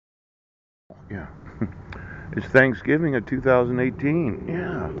Yeah. It's Thanksgiving of 2018.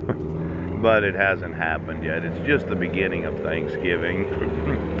 Yeah. But it hasn't happened yet. It's just the beginning of Thanksgiving.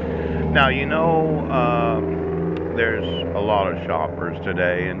 Now, there's a lot of shoppers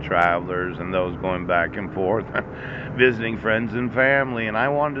today and travelers and those going back and forth, visiting friends and family. And I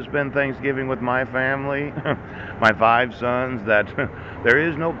wanted to spend Thanksgiving with my family, my five sons, that there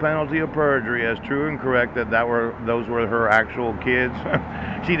is no penalty of perjury, as true and correct those were her actual kids.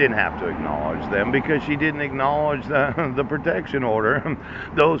 She didn't have to acknowledge them because she didn't acknowledge the protection order.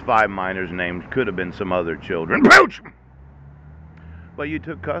 Those five minors' names could have been some other children. Pooch! But you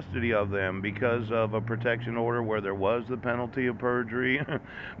took custody of them because of a protection order where there was the penalty of perjury,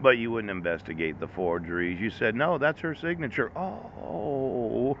 but you wouldn't investigate the forgeries. You said, no, that's her signature.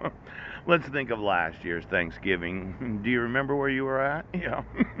 Oh, let's think of last year's Thanksgiving. Do you remember where you were at? Yeah.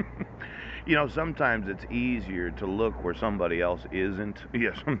 Sometimes it's easier to look where somebody else isn't,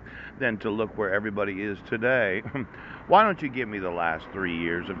 yes, than to look where everybody is today. Why don't you give me the last 3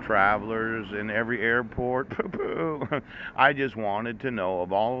 years of travelers in every airport? I just wanted to know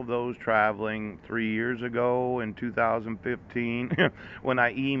of all of those traveling 3 years ago in 2015 when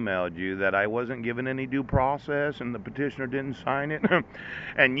I emailed you that I wasn't given any due process and the petitioner didn't sign it.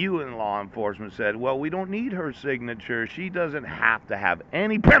 And you in law enforcement said, well, we don't need her signature. She doesn't have to have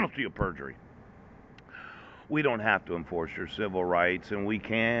any penalty of perjury. We don't have to enforce your civil rights, and we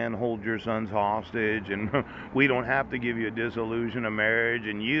can hold your sons hostage, and we don't have to give you a dissolution of marriage,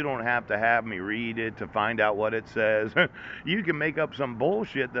 and you don't have to have me read it to find out what it says. You can make up some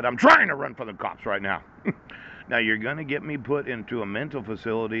bullshit that I'm trying to run for the cops right now. Now, you're going to get me put into a mental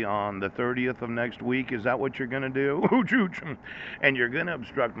facility on the 30th of next week. Is that what you're going to do? And you're going to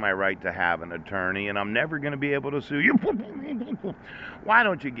obstruct my right to have an attorney, and I'm never going to be able to sue you. Why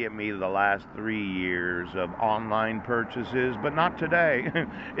don't you give me the last 3 years of online purchases, but not today?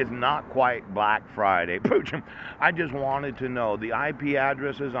 It's not quite Black Friday. I just wanted to know the IP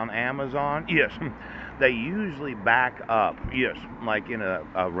addresses on Amazon. Yes. They usually back up, yes, like in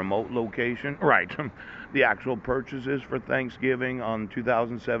a remote location. Right. The actual purchases for Thanksgiving on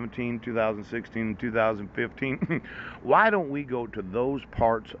 2017, 2016, 2015. Why don't we go to those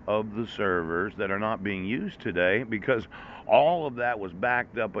parts of the servers that are not being used today? Because all of that was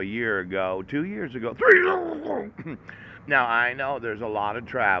backed up a year ago, 2 years ago, 3 years ago. Now, I know there's a lot of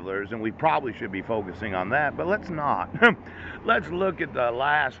travelers, and we probably should be focusing on that, but let's not. Let's look at the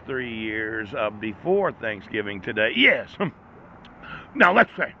last 3 years before Thanksgiving today. Yes. Now,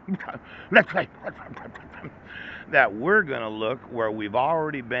 let's say that we're going to look where we've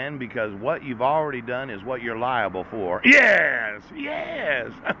already been, because what you've already done is what you're liable for. Yes,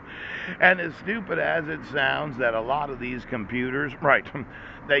 yes. And as stupid as it sounds, that a lot of these computers, right,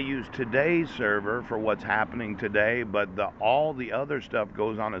 they use today's server for what's happening today, but all the other stuff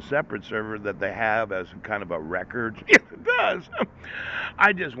goes on a separate server that they have as kind of a record. Yes, it does.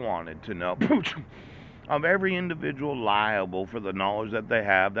 I just wanted to know. Of every individual liable for the knowledge that they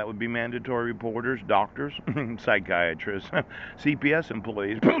have. That would be mandatory reporters, doctors, psychiatrists, CPS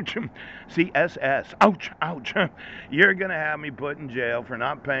employees, CSS. Ouch, ouch. You're going to have me put in jail for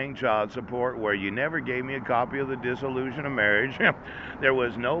not paying child support where you never gave me a copy of the dissolution of marriage. There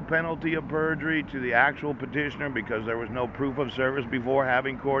was no penalty of perjury to the actual petitioner because there was no proof of service before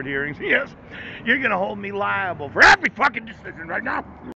having court hearings. Yes, you're going to hold me liable for every fucking decision right now.